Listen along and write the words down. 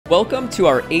Welcome to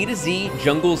our A to Z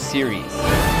Jungle series.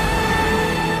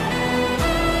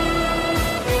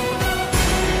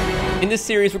 In this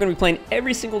series, we're going to be playing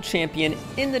every single champion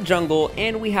in the jungle,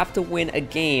 and we have to win a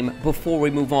game before we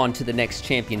move on to the next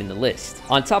champion in the list.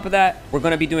 On top of that, we're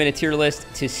going to be doing a tier list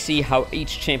to see how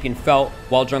each champion felt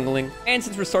while jungling. And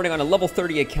since we're starting on a level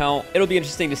 30 account, it'll be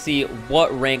interesting to see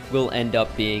what rank we'll end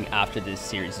up being after this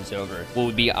series is over. Will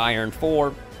we be Iron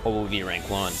 4? Or will we be rank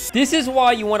 1? This is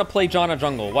why you want to play Janna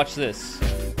jungle. Watch this.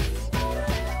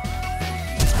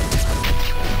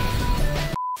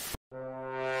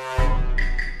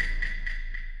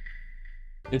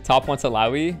 Your top wants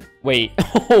Illaoi? Wait.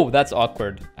 Oh, that's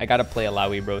awkward. I gotta play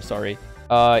Illaoi, bro. Sorry.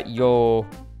 Yo.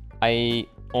 I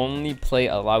only play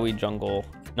Illaoi jungle.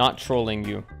 Not trolling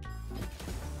you.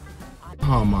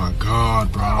 Oh my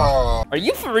god, bro. Are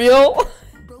you for real?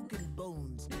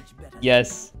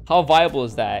 Yes. How viable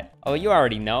is that? Oh, you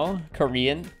already know.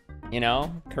 Korean. You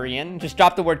know? Korean. Just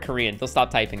drop the word Korean. They'll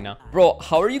stop typing now. Bro,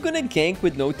 how are you gonna gank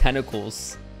with no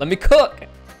tentacles? Let me cook.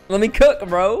 Let me cook,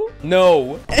 bro.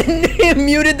 No. They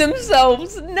muted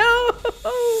themselves. No.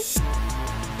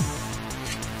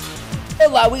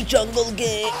 Illaoi jungle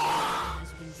gang.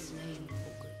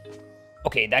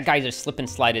 Okay, that guy just slip and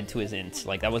slided to his int.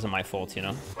 Like, that wasn't my fault, you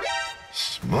know?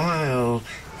 Smile,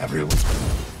 everyone.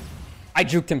 I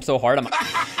juked him so hard.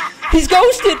 He's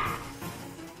ghosted.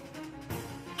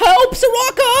 Help,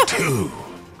 Soraka.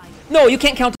 No, you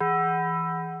can't count.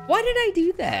 Why did I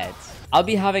do that? I'll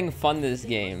be having fun this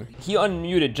game. He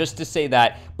unmuted just to say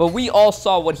that, but we all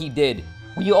saw what he did.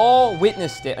 We all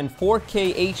witnessed it in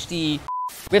 4K HD.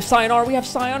 We have Sayonara. We have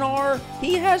Sayonara.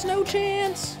 He has no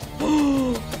chance.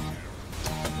 Oh!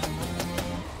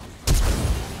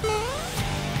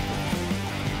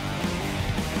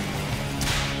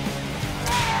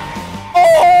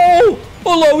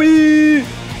 Illaoi!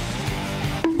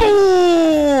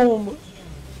 Boom!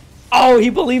 Oh, he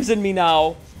believes in me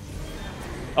now.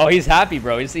 Oh, he's happy,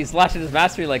 bro. He's flashing his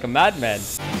mastery like a madman.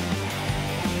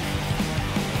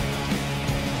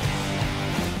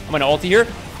 I'm gonna ulti here.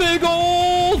 Big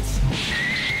ult!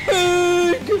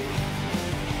 Big!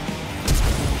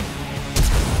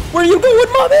 Where you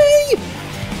going, mommy?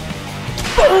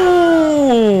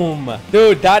 Boom!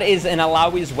 Dude, that is an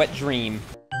Illaoi's wet dream.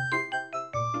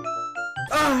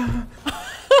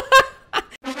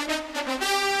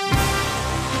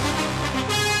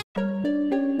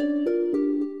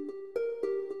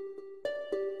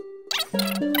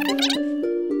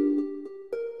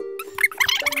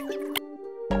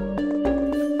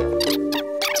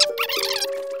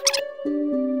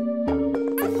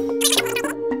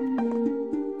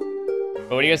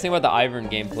 What do you guys think about the Ivern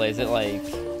gameplay? Is it, like,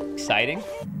 exciting?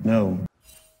 No.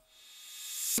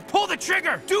 Pull the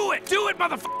trigger! Do it! Do it,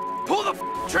 motherfucker! Pull the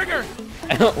trigger!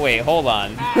 Wait, hold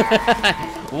on.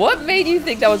 What made you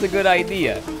think that was a good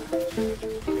idea?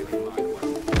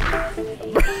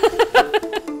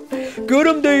 Get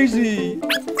him, Daisy!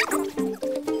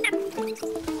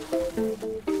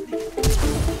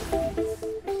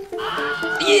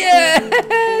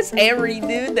 Yes! Airy,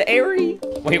 dude, the airy.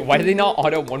 Wait, why did they not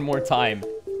auto one more time?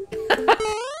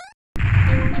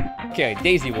 Okay,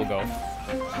 Daisy will go.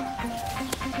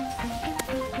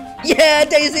 Yeah,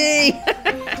 Daisy!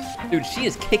 Dude, she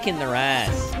is kicking their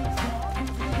ass.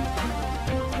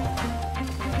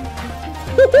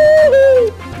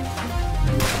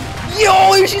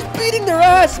 Yo, she's beating their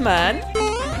ass, man.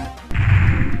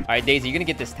 All right, Daisy, you're gonna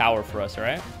get this tower for us, all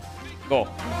right? Go.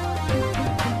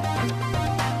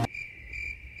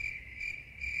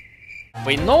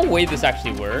 Wait, no way this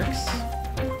actually works.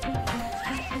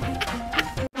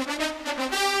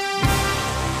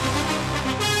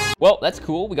 Well, that's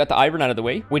cool. We got the Ivern out of the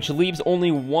way, which leaves only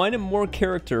one more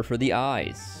character for the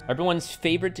eyes. Everyone's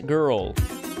favorite girl.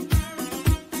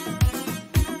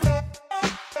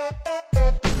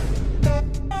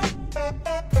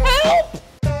 Help!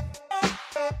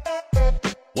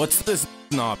 What's this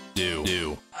knob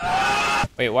do?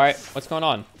 Wait, why? What's going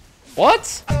on?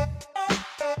 What?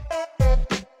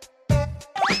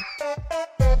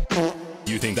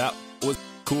 You think that was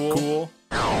cool?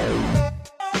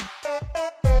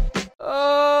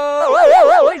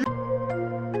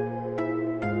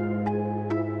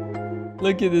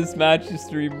 Look at this match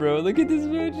stream, bro. Look at this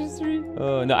match stream.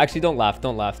 Oh, no, actually, don't laugh.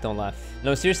 Don't laugh. Don't laugh.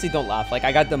 No, seriously, don't laugh. Like,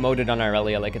 I got demoted on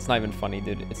Irelia. Like, it's not even funny,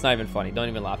 dude. It's not even funny. Don't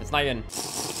even laugh. It's not even...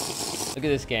 Look at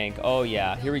this gank. Oh,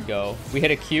 yeah. Here we go. We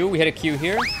hit a Q. We hit a Q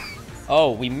here.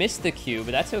 Oh, we missed the Q,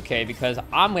 but that's okay because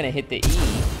I'm going to hit the E.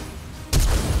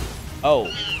 Oh.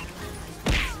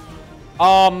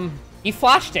 He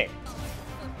flashed it.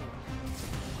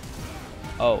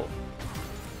 Oh.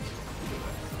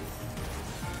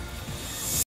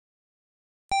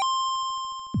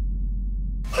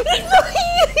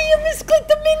 You misclicked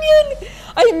the minion!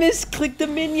 I misclicked the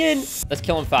minion! Let's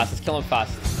kill him fast. Let's kill him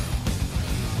fast.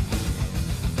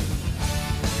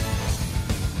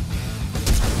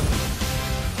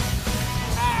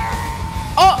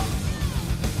 Oh!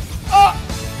 Oh!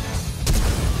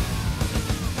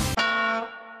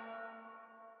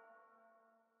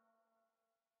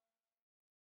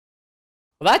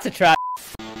 Well, that's a trap.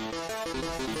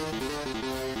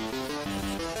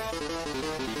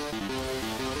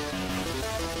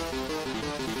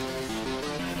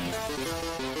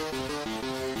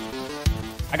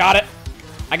 I got it.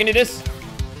 I can do this.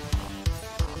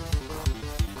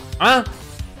 Huh?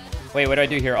 Wait, what do I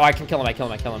do here? Oh, I can kill him. I kill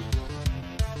him. I kill him.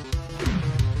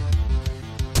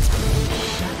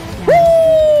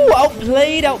 Woo!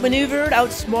 Outplayed, outmaneuvered,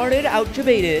 outsmarted,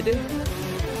 outdebated.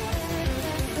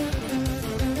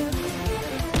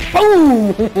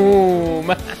 Boom!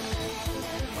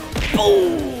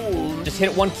 Boom! Just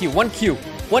hit it 1Q. 1Q.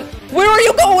 One. Where are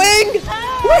you going?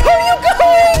 Where are you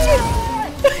going?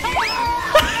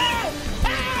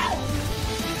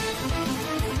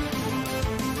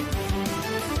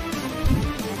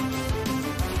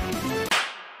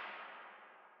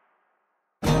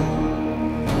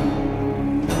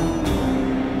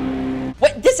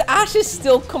 Wait, this Ashe is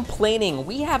still complaining.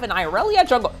 We have an Irelia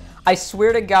jungle. I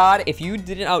swear to God, if you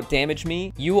didn't outdamage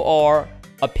me, you are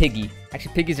a piggy.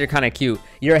 Actually, piggies are kind of cute.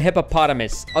 You're a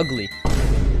hippopotamus. Ugly.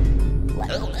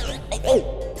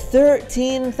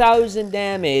 13,000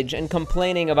 damage and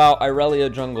complaining about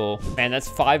Irelia jungle. Man, that's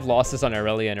 5 losses on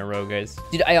Irelia in a row, guys.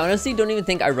 Dude, I honestly don't even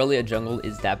think Irelia jungle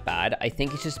is that bad. I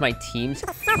think it's just my team's...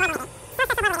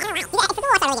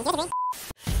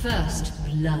 First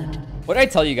blood. What did I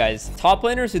tell you guys? Top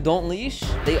laners who don't leash,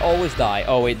 they always die.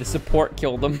 Oh wait, the support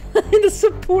killed them. The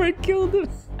support killed them.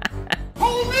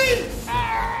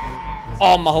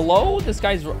 Hello? This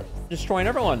guy's destroying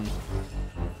everyone.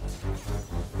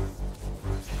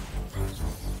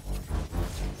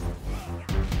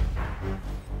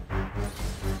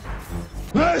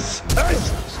 This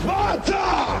is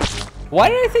Sparta! Why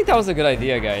did I think that was a good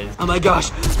idea, guys? Oh my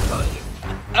gosh.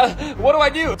 What do I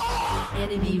do?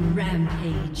 Enemy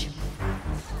rampage.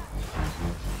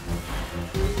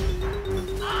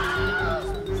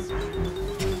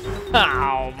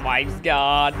 Oh my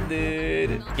God,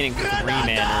 dude. Getting 3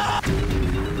 mana.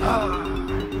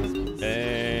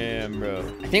 Damn, bro.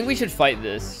 I think we should fight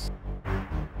this.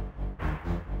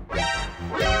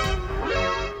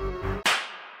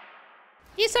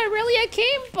 Yes, Irelia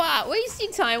came bot.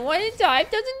 Wasting time. One dive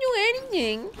doesn't do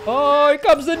anything. Oh, here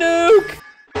comes the nuke.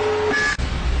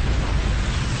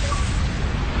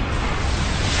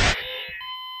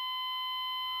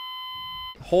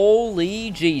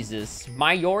 Holy Jesus.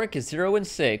 My Yorick is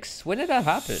 0-6. When did that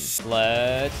happen?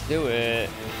 Let's do it.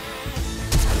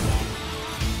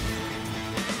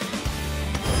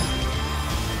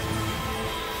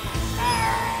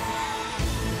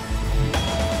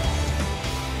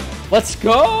 Let's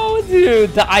go,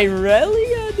 dude. The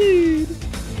Irelia, dude.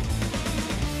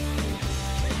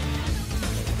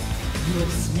 You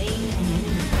have slain an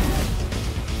enemy.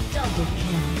 Double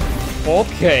kill.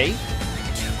 Okay.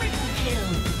 Triple kill.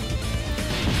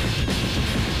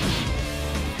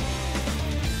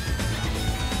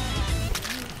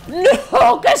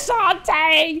 No,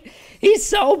 Cassante! He's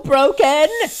so broken!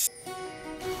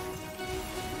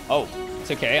 Oh,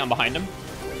 it's okay. I'm behind him.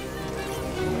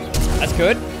 That's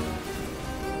good.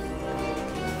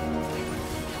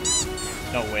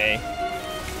 No way.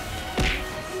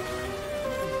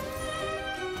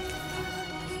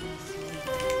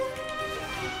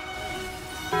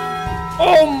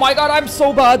 Oh my God, I'm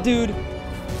so bad, dude.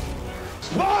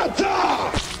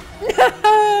 Sparta!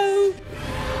 No!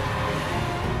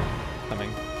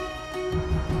 Coming.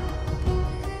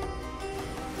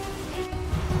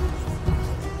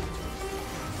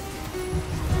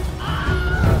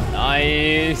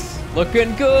 Nice.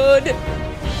 Looking good.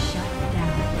 Shut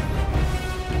down.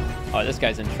 Oh, this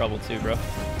guy's in trouble too, bro.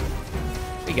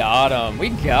 We got him. We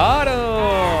got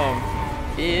him.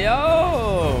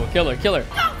 Yo. Kill her. Kill her.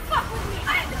 Don't fuck with me.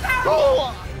 I have the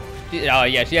power. Oh,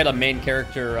 yeah. She had a main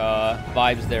character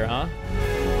vibes there, huh?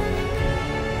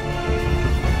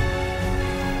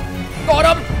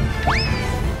 Got him.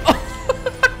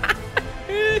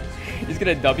 He's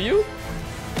gonna W.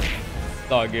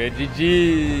 It's all good.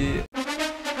 GG.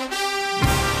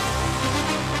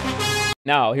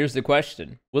 Now, here's the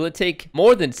question. Will it take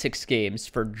more than 6 games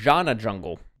for Janna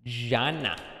jungle?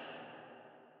 Janna.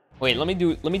 Wait, let me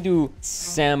do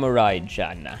Samurai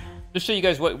Janna. Just show you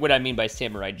guys what I mean by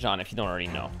Samurai Janna if you don't already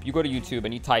know. You go to YouTube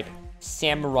and you type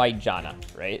Samurai Janna,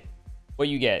 right? What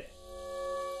you get?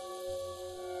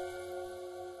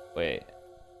 Wait.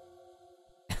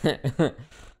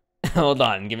 Hold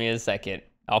on, give me a second.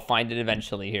 I'll find it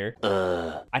eventually here.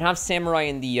 I don't have samurai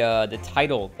in the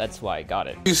title. That's why I got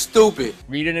it. You stupid.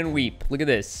 Read it and weep. Look at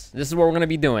this. This is what we're gonna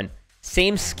be doing.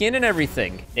 Same skin and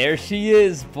everything. There she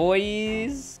is,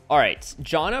 boys. All right,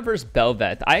 Janna versus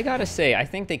Bel'Veth. I gotta say, I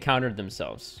think they countered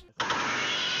themselves.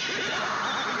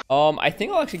 I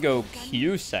think I'll actually go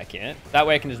Q second. That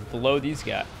way I can just blow these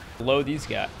guys. Blow these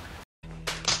guys.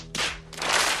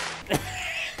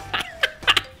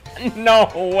 No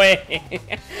way.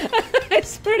 I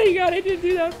swear to God, I didn't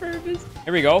do that on purpose.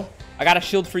 Here we go. I got a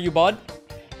shield for you, bud.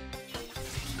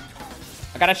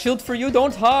 I got a shield for you.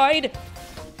 Don't hide.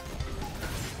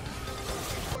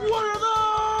 What are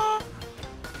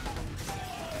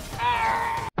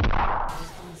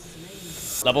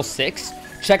those? Level 6.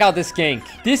 Check out this gank.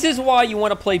 This is why you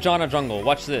want to play Janna jungle.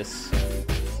 Watch this.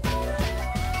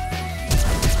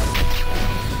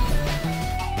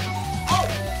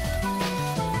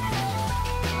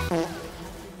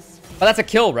 Oh, that's a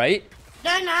kill, right?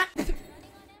 Janna.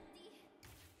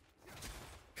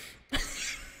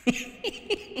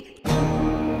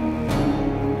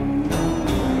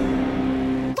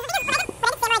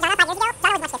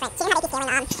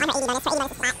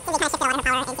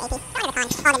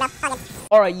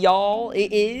 All right, y'all.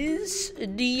 It is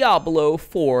Diablo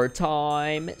 4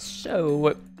 time. So,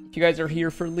 if you guys are here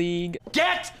for League,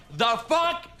 Get the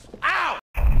fuck out!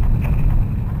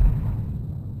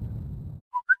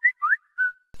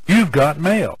 You've got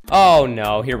mail. oh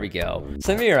no, here we go.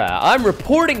 Samira, I'm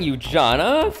reporting you,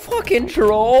 Janna. Fucking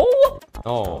troll.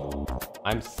 Oh,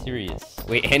 I'm serious.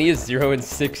 Wait, Annie is 0 and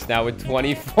 6 now with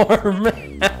 24.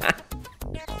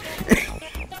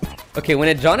 Okay, when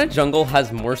a Janna jungle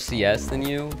has more CS than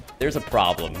you, there's a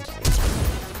problem.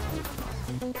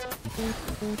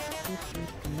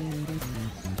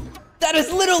 That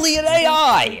is literally an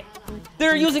AI!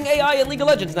 They're using AI in League of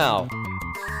Legends now.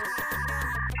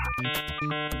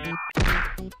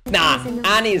 Nah,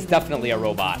 Annie is definitely a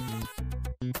robot.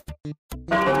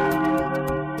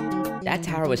 That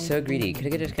tower was so greedy.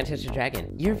 Could've just contested a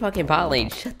dragon. You're fucking bot lane.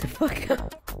 Shut the fuck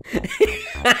up.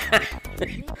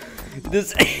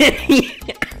 This Annie...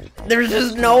 There's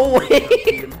just no way.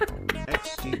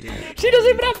 She doesn't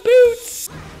even have boots.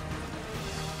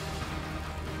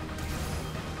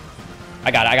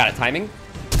 I got it. Timing.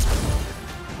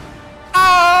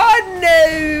 Oh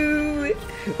no!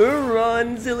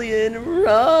 Run, Zillion,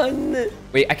 run!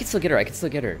 Wait, I can still get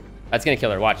her. That's gonna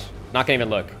kill her. Watch. Not gonna even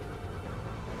look.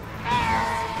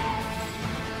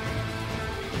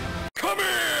 Come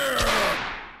here!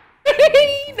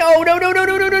 No!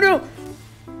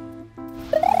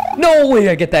 No way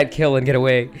I get that kill and get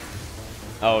away.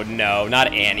 Oh no,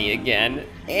 not Annie again.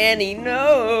 Annie,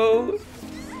 no!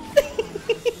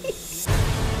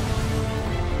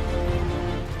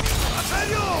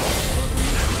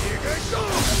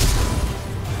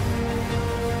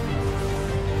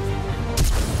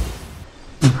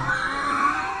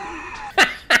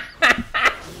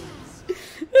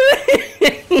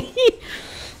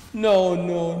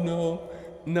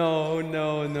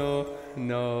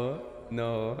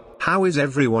 No. How is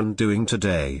everyone doing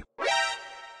today?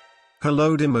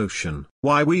 Hello demotion.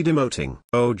 Why we demoting?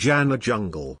 Oh Janna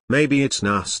jungle. Maybe it's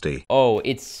nasty. Oh,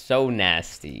 it's so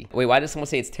nasty. Wait, why does someone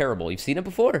say it's terrible? You've seen it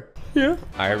before? Yeah. All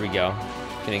right, here we go.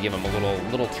 Gonna give him a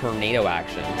little tornado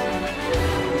action.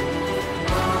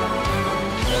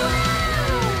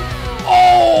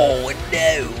 Oh,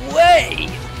 no way!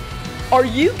 Are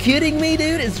you kidding me,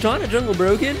 dude? Is Janna jungle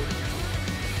broken?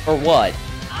 Or what?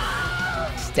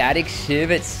 Static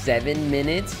Shiv at 7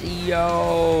 minutes?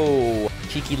 Yo!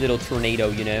 Cheeky little tornado,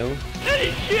 you know? That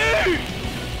is huge!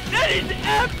 That is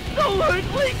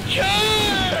absolutely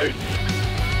huge!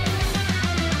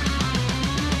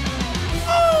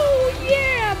 Oh,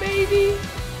 yeah, baby!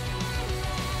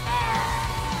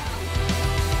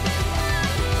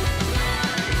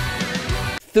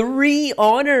 Three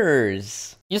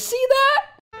honors! You see that?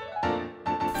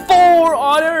 4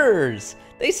 honors!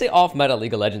 They say off meta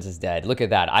League of Legends is dead. Look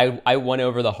at that. I won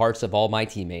over the hearts of all my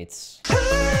teammates.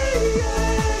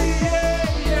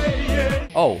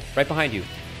 Oh, right behind you.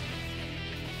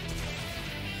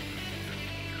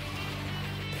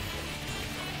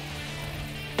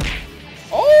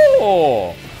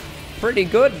 Oh, pretty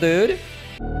good, dude.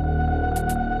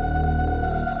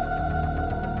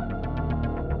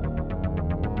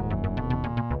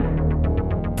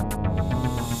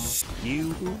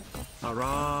 You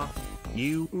hurrah.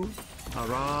 You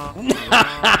hurrah.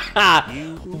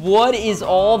 What is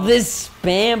all this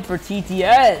spam for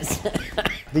TTS?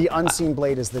 The unseen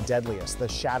blade is the deadliest. The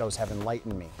shadows have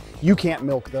enlightened me. You can't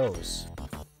milk those.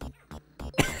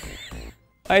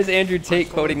 Why is Andrew Tate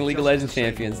quoting League of Legends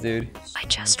champions, dude? I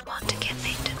just want to get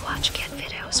named and watch cat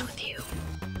videos with you.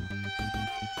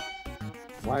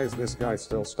 Why is this guy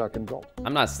still stuck in gold?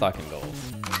 I'm not stuck in gold.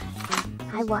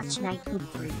 I watch Night Club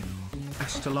 3.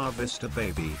 Hasta la vista,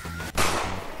 baby.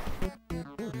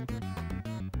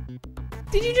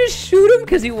 Did you just shoot him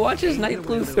because he watches Night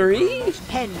Blue 3?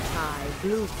 Hentai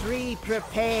Blue 3,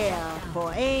 prepare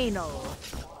for anal.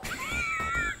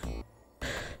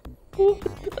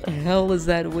 What the hell is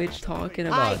that witch talking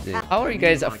about, dude? How are you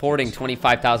guys affording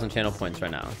 25,000 channel points right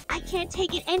now? I can't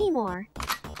take it anymore.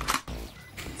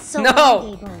 So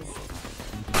No!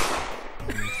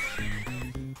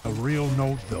 A real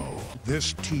note though,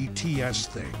 this TTS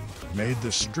thing made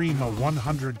the stream a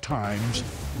 100 times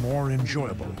more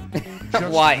enjoyable.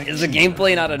 Why? Is the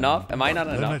gameplay not enough? Am I not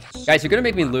enough? Guys, you're gonna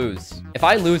make me lose. If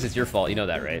I lose, it's your fault. You know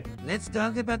that, right? Let's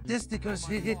talk about testicles.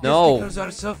 No. Testicles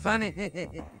are so funny.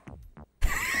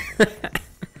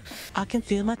 I can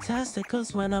feel my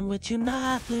testicles when I'm with you,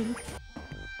 Nightly.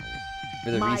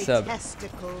 For the My resub.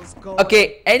 testicles go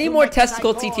Okay, any to more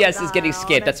Mexico testicle TTS is getting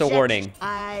skipped. That's a jet. warning.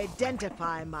 I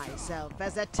identify myself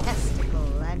as a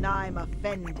testicle, and I'm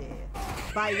offended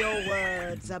by your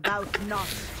words about not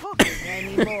talking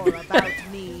anymore about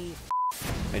me.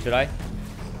 Wait, should I?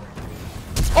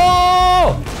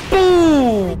 Oh!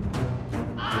 Boom!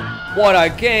 What a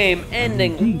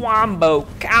game-ending wombo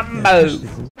combo!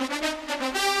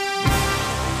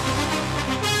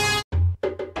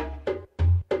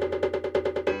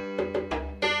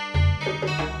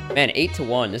 Man,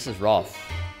 8-1. This is rough.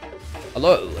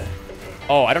 Hello.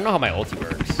 Oh, I don't know how my ulti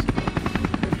works.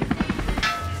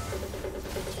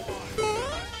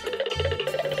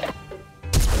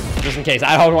 Just in case.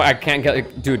 I can't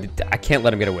get, dude, I can't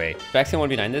let him get away. Jackson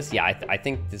 1v9 this? Yeah, I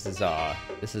think this is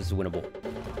winnable.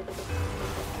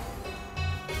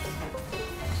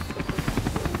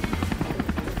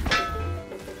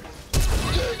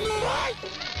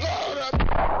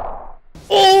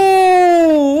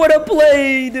 Oh, what a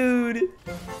play, dude.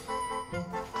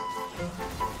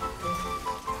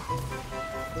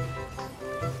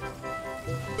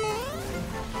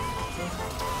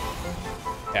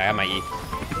 Yeah, I got my E.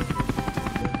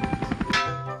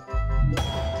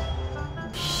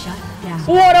 Shut down.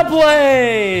 What a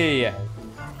play!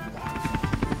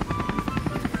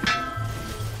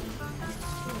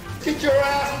 Get your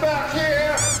ass back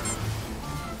here!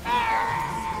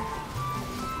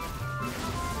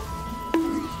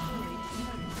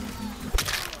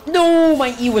 No,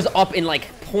 my E was up in like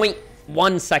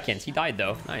 0.1 seconds. He died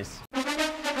though. Nice.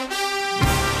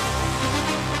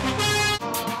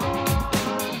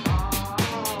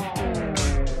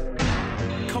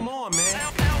 Come on, man.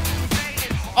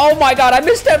 Oh my god, I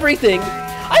missed everything.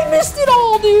 I missed it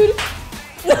all, dude.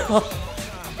 No.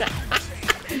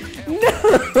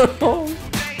 No.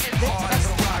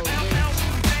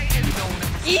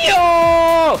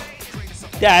 Yo!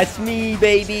 That's me,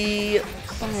 baby.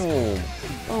 Boom.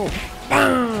 Oh.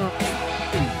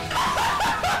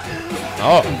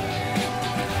 Oh.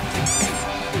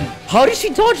 How did she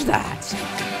dodge that?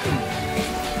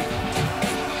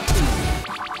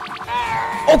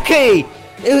 Okay.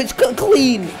 It's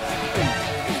clean.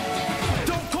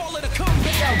 Don't call it a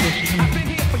comeback. I've been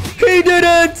here for He did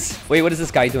it! Wait, what is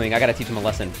this guy doing? I gotta teach him a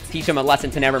lesson. Teach him a lesson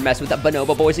to never mess with the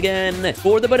bonobo boys again.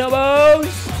 For the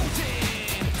bonobos!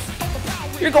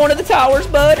 You're going to the towers,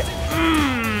 bud.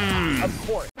 Of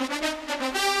course.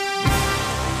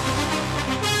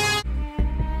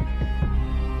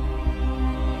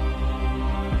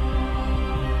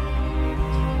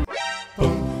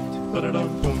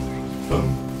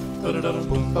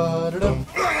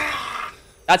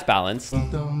 That's balanced.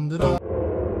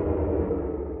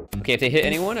 Okay, if they hit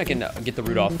anyone, I can get the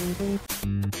root off.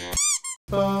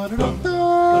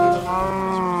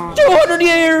 200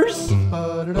 years!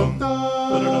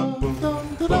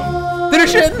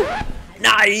 Finish him!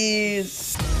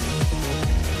 Nice!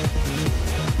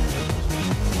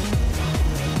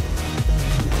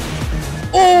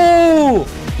 Oh!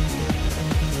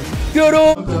 Get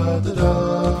up!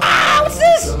 Ah, what's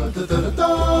this?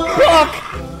 Fuck!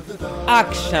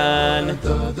 Action.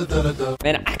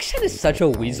 Man, Action is such a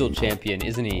weasel champion,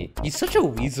 isn't he? He's such a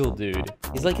weasel, dude.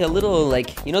 He's like a little,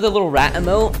 like, you know the little rat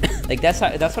emote? Like, that's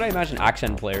what I imagine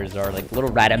Action players are, like, little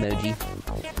rat emoji.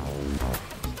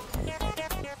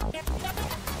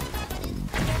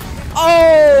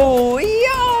 Oh,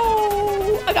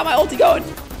 yo! I got my ulti going.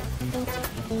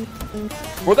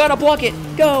 We're gonna block it.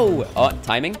 Go! Oh,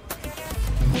 timing.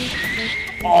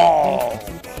 Oh,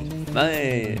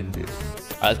 man, dude.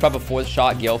 Let's probably a 4th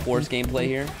shot Gale Force gameplay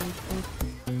here.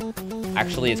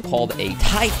 Actually, it's called a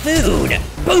Typhoon.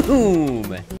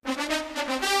 Boom!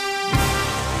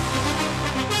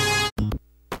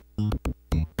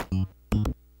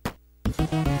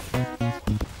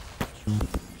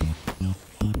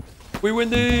 We win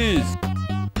these.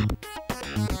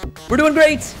 We're doing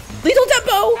great. Lethal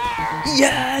tempo.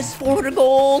 Yes, 400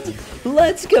 gold.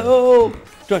 Let's go.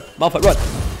 Run, Malphite, run.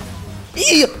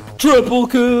 Yeah, triple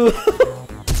kill.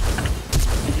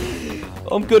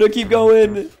 I'm gonna keep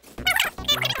going.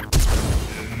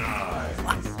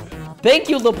 Thank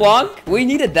you, LeBlanc. We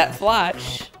needed that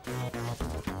flash.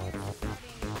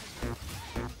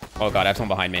 Oh god, I have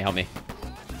someone behind me. Help me.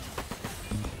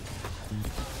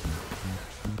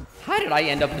 How did I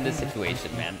end up in this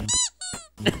situation, man?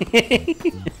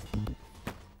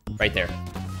 Right there.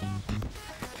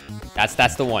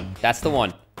 That's the one. That's the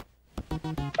one.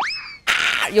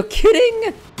 Ah, you're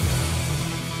kidding?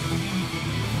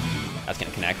 That's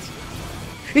gonna connect.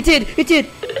 It did! It did!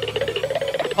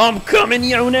 I'm coming,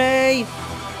 Yone!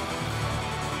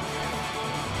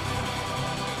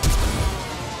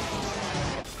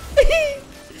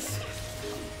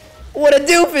 What a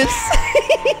doofus!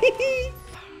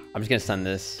 I'm just gonna stun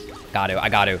this. Got to, I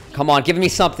got to. Come on, give me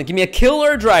something. Give me a kill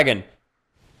or a dragon.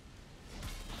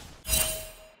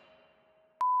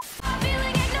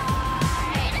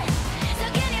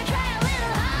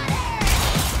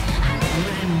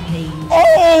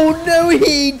 Oh, no,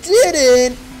 he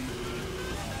didn't!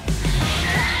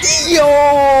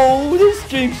 Yo, this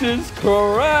Jinx is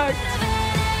correct.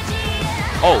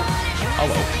 Oh,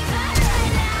 hello.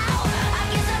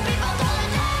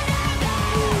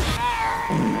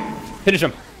 Finish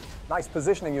him. Nice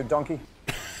positioning, you donkey.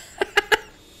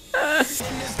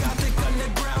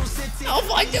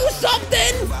 Malphite, do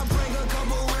something!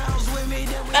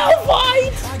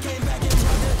 Malphite!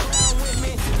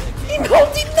 He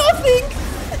did nothing!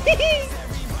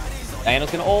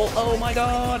 Diana's gonna ult. Oh my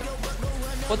god.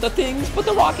 But the things, but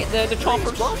the rocket, the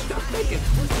chompers.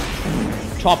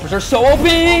 Chompers are so OP!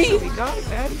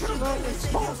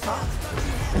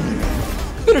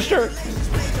 Finish her!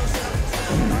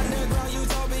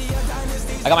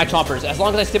 I got my chompers, as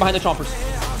long as I stay behind the chompers.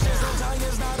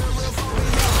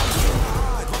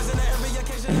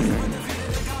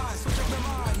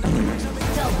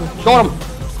 Got him!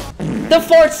 The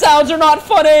fart sounds are not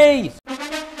funny!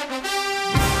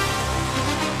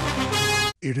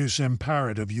 It is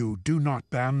imperative you do not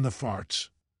ban the farts.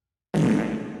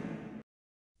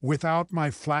 Without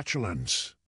my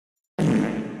flatulence,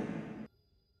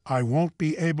 I won't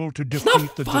be able to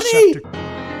defeat the Decepticons.